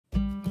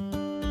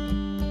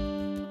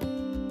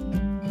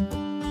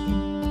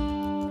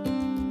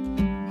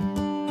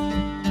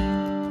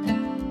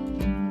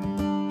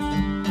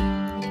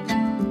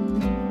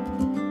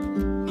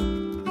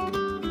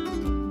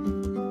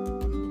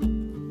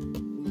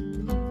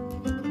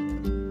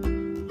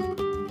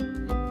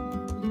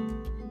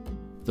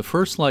The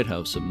first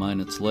lighthouse at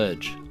Minot's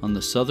Ledge, on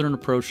the southern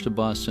approach to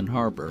Boston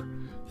Harbor,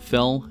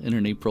 fell in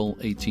an April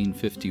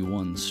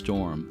 1851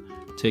 storm,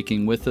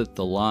 taking with it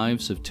the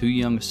lives of 2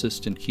 young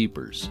assistant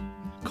keepers.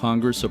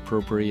 Congress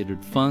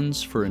appropriated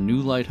funds for a new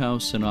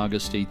lighthouse in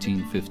August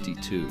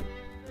 1852.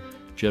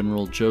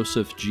 General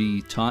Joseph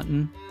G.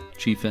 Taunton,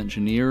 chief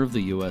engineer of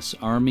the U.S.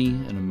 Army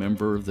and a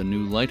member of the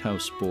new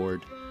Lighthouse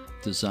Board,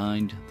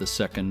 designed the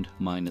second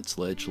Minot's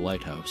Ledge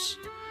lighthouse.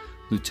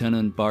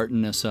 Lieutenant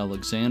Barton S.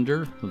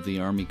 Alexander of the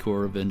Army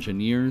Corps of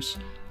Engineers,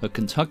 a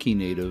Kentucky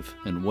native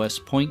and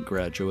West Point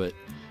graduate,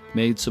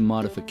 made some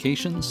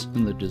modifications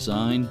in the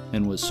design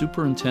and was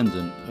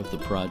superintendent of the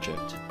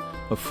project.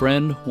 A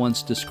friend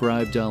once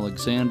described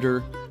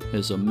Alexander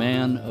as a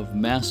man of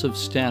massive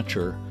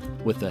stature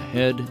with a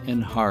head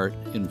and heart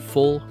in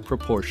full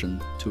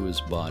proportion to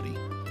his body.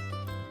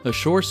 A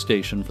shore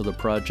station for the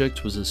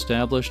project was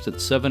established at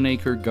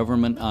 7-acre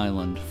Government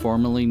Island,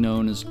 formerly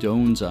known as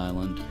Doan's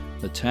Island,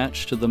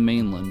 attached to the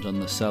mainland on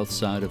the south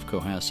side of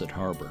Cohasset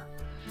Harbor.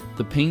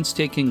 The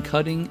painstaking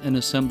cutting and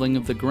assembling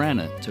of the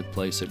granite took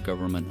place at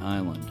Government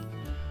Island.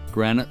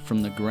 Granite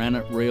from the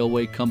Granite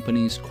Railway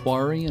Company's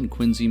quarry in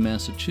Quincy,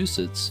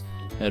 Massachusetts,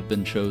 had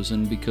been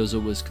chosen because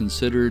it was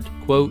considered,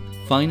 quote,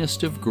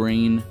 finest of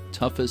grain,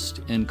 toughest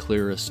and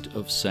clearest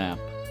of sap,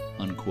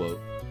 unquote.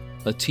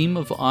 A team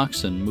of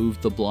oxen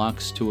moved the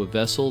blocks to a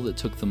vessel that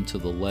took them to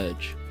the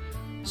ledge.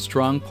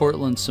 Strong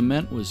Portland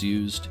cement was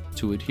used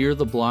to adhere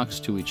the blocks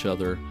to each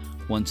other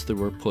once they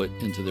were put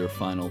into their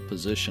final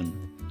position.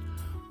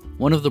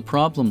 One of the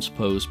problems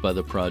posed by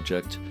the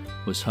project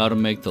was how to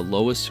make the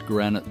lowest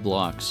granite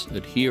blocks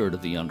adhere to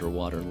the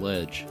underwater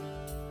ledge.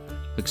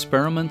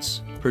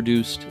 Experiments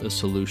produced a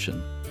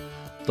solution.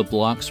 The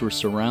blocks were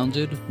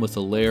surrounded with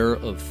a layer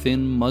of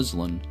thin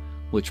muslin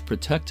which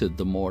protected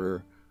the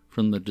mortar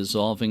from the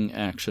dissolving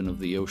action of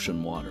the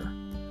ocean water.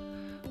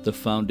 The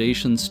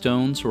foundation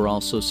stones were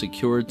also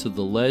secured to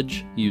the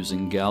ledge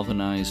using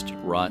galvanized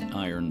wrought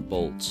iron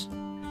bolts.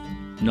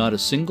 Not a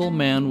single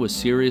man was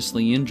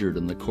seriously injured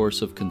in the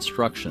course of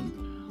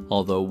construction,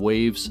 although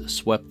waves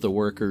swept the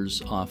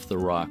workers off the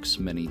rocks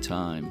many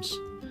times.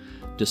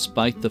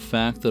 Despite the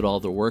fact that all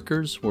the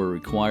workers were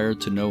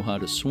required to know how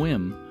to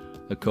swim,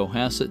 a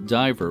Cohasset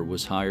diver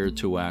was hired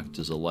to act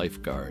as a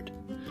lifeguard.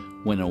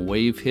 When a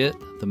wave hit,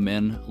 the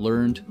men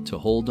learned to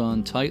hold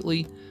on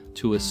tightly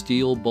to a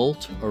steel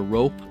bolt or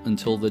rope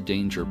until the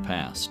danger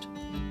passed.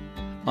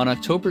 On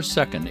October 2,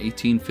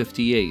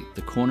 1858,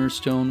 the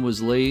cornerstone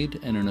was laid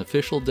and an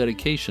official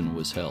dedication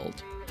was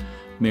held.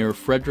 Mayor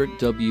Frederick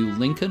W.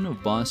 Lincoln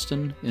of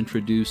Boston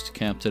introduced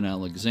Captain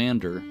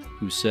Alexander,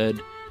 who said,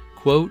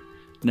 quote,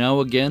 now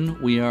again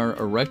we are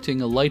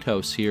erecting a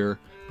lighthouse here,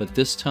 but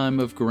this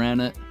time of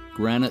granite,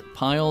 granite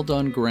piled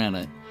on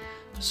granite.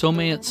 So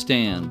may it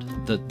stand,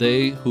 that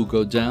they who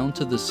go down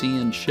to the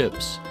sea in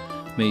ships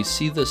may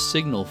see the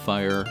signal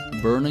fire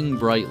burning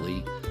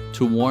brightly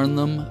to warn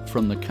them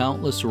from the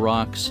countless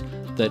rocks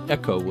that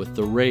echo with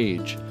the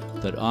rage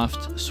that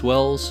oft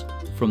swells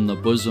from the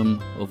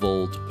bosom of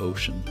old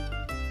ocean.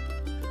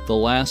 The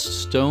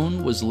last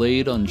stone was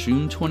laid on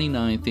June 29,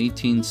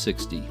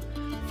 1860,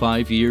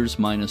 5 years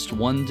minus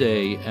 1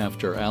 day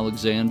after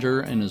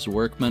Alexander and his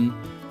workmen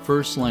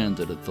first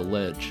landed at the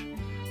ledge.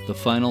 The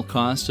final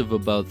cost of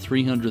about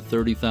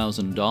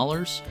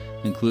 $330,000,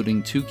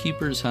 including 2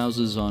 keepers'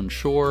 houses on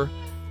shore,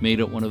 made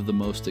it one of the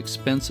most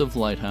expensive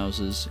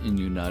lighthouses in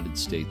United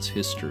States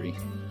history.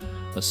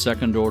 A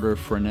second-order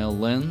Fresnel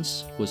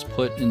lens was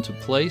put into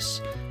place,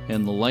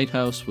 and the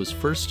lighthouse was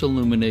first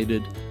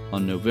illuminated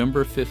on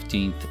November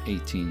 15,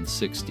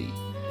 1860.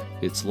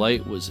 Its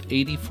light was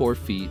 84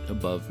 feet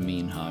above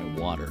mean-high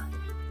water.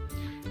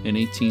 In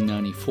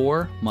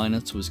 1894,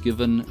 Minot's was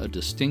given a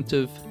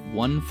distinctive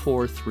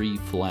 1-4-3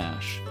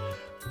 flash.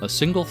 A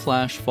single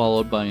flash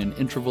followed by an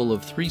interval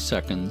of 3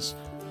 seconds,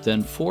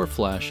 then 4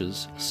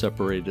 flashes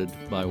separated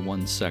by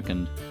 1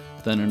 second,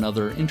 then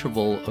another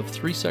interval of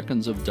 3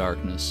 seconds of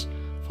darkness,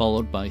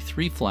 followed by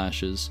 3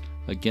 flashes,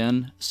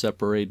 again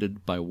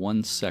separated by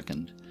 1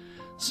 second.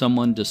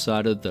 Someone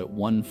decided that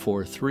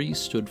 1-4-3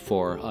 stood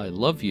for I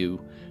love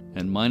you,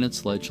 and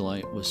Minot's Ledge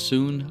light was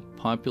soon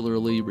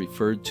popularly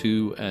referred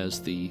to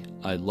as the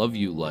I love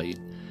you light,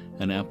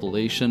 an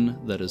appellation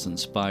that has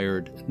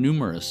inspired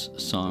numerous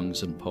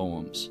songs and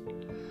poems.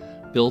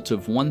 Built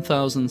of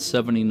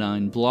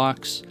 1,079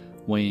 blocks,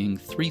 weighing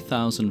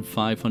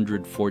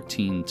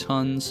 3,514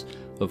 tons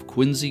of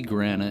Quincy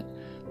granite,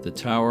 the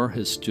tower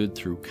has stood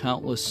through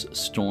countless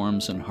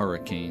storms and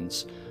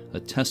hurricanes, a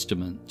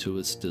testament to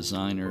its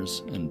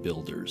designers and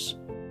builders.